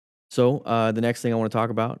So, the next thing I want to talk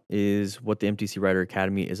about is what the MTC Writer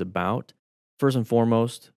Academy is about. First and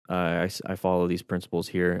foremost, I follow these principles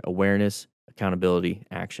here: awareness, accountability,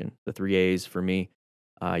 action. The three A's for me.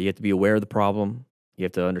 You have to be aware of the problem. You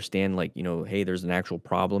have to understand, like, hey, there's an actual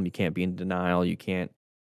problem. You can't be in denial. You can't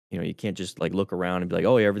just like look around and be like,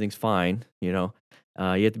 oh, yeah, everything's fine. You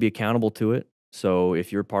have to be accountable to it. So,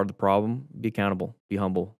 if you're part of the problem, be accountable, be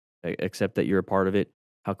humble, accept that you're a part of it.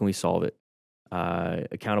 How can we solve it?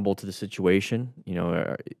 Accountable to the situation.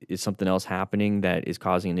 Is something else happening that is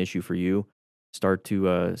causing an issue for you? Start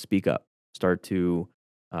to speak up. Start to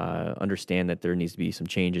understand that there needs to be some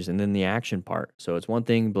changes, and then the action part. So it's one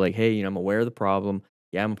thing, but like, hey, I'm aware of the problem.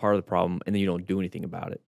 Yeah, I'm a part of the problem, and then you don't do anything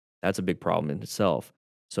about it. That's a big problem in itself.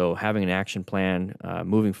 So having an action plan,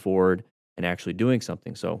 moving forward, and actually doing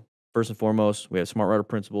something. So first and foremost, we have smart writer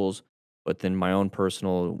principles, but then my own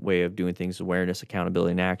personal way of doing things: awareness,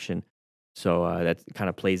 accountability, and action. So that kind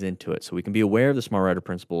of plays into it. So we can be aware of the smart writer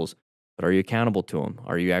principles, but are you accountable to them?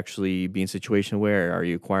 Are you actually being situation aware? Are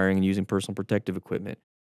you acquiring and using personal protective equipment?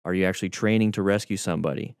 Are you actually training to rescue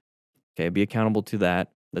somebody? Okay, be accountable to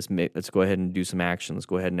that. Let's go ahead and do some action. Let's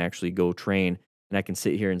go ahead and actually go train. And I can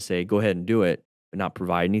sit here and say, go ahead and do it, but not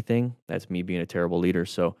provide anything. That's me being a terrible leader.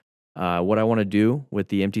 So what I want to do with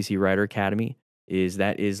the MTC Rider Academy is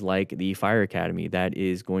that is like the Fire Academy. That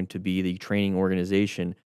is going to be the training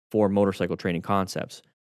organization for motorcycle training concepts.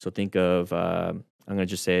 So think of, I'm going to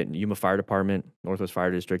just say it, Yuma Fire Department, Northwest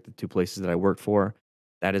Fire District, the two places that I work for.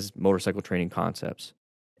 That is motorcycle training concepts.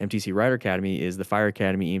 MTC Rider Academy is the Fire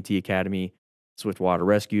Academy, EMT Academy, Swiftwater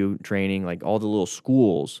Rescue training, like all the little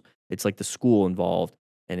schools. It's like the school involved.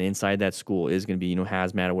 And inside that school is going to be,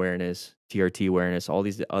 hazmat awareness, TRT awareness, all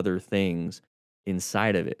these other things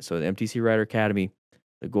inside of it. So the MTC Rider Academy,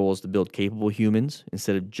 the goal is to build capable humans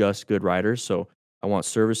instead of just good riders. So I want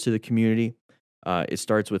service to the community. It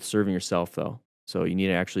starts with serving yourself, though. So you need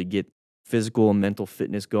to actually get physical and mental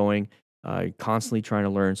fitness going. Constantly trying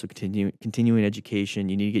to learn. So continuing education.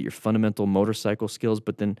 You need to get your fundamental motorcycle skills,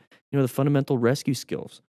 but then the fundamental rescue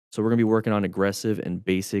skills. So we're gonna be working on aggressive and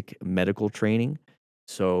basic medical training.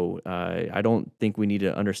 So I don't think we need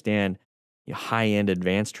to understand high-end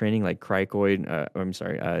advanced training like cricoid.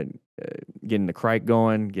 Getting the cric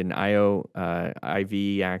going, getting IO,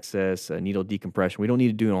 IV access, needle decompression. We don't need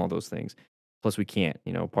to do all those things. Plus, we can't.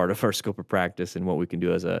 Part of our scope of practice and what we can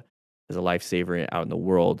do as a lifesaver out in the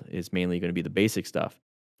world is mainly going to be the basic stuff.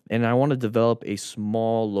 And I want to develop a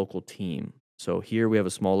small local team. So here we have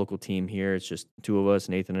a small local team here. It's just two of us,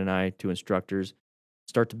 Nathan and I, two instructors.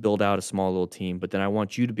 Start to build out a small little team, but then I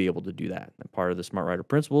want you to be able to do that. And part of the Smart Rider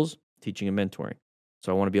principles, teaching and mentoring.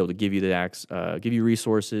 So I want to be able to give you give you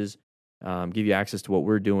resources, give you access to what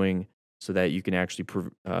we're doing, so that you can actually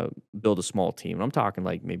build a small team. And I'm talking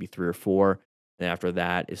like maybe three or four. And after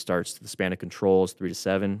that, it starts the span of control is 3 to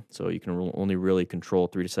 7. So you can only really control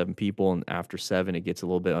 3 to 7 people. And after 7, it gets a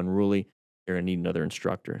little bit unruly. You're going to need another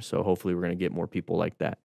instructor. So hopefully, we're going to get more people like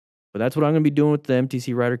that. But that's what I'm going to be doing with the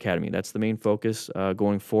MTC Rider Academy. That's the main focus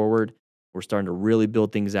going forward. We're starting to really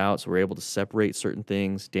build things out, so we're able to separate certain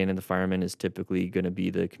things. Dan and the Fireman is typically going to be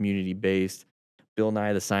the community-based, Bill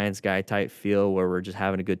Nye the Science Guy type feel, where we're just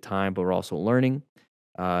having a good time, but we're also learning.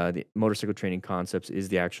 The Motorcycle Training Concepts is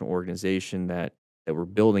the actual organization that we're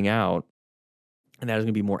building out, and that is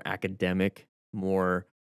going to be more academic, more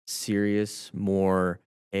serious, more.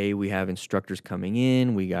 Hey, we have instructors coming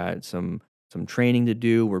in. We got some training to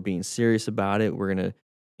do. We're being serious about it. We're gonna,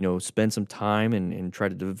 spend some time and try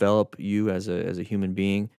to develop you as a human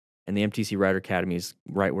being. And the MTC Rider Academy is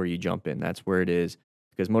right where you jump in. That's where it is,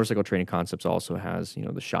 because Motorcycle Training Concepts also has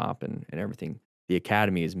the shop and everything. The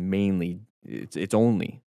academy is mainly it's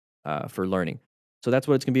only for learning. So that's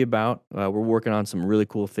what it's gonna be about. We're working on some really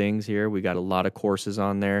cool things here. We got a lot of courses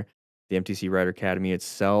on there. The MTC Rider Academy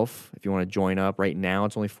itself, if you want to join up right now,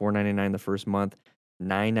 it's only $4.99 the first month.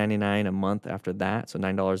 $9.99 a month after that, so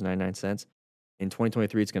 $9.99. In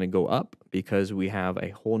 2023, it's going to go up because we have a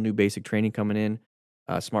whole new basic training coming in,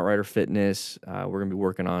 Smart Rider Fitness. We're going to be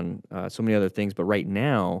working on so many other things, but right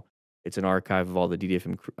now, it's an archive of all the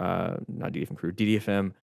DDFM, not DDFM crew,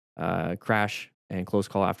 DDFM crash and close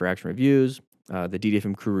call after action reviews, the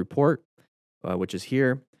DDFM crew report, which is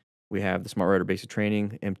here. We have the Smart Rider Basic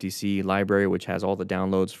Training MTC library, which has all the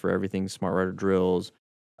downloads for everything, Smart Rider drills,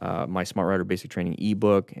 my Smart Rider Basic Training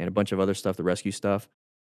ebook, and a bunch of other stuff, the rescue stuff.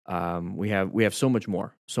 We have so much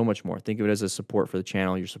more, so much more. Think of it as a support for the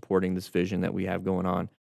channel. You're supporting this vision that we have going on.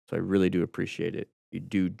 So I really do appreciate it. You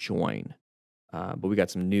do join. But we got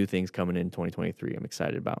some new things coming in 2023 I'm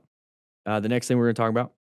excited about. The next thing we're going to talk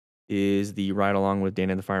about is the ride along with Dan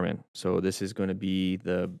and the Fireman. So this is going to be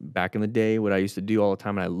the back in the day what I used to do all the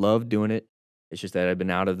time, and I love doing it. It's just that I've been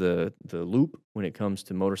out of the loop when it comes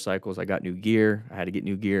to motorcycles. I got new gear. I had to get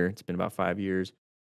new gear. It's been about 5 years.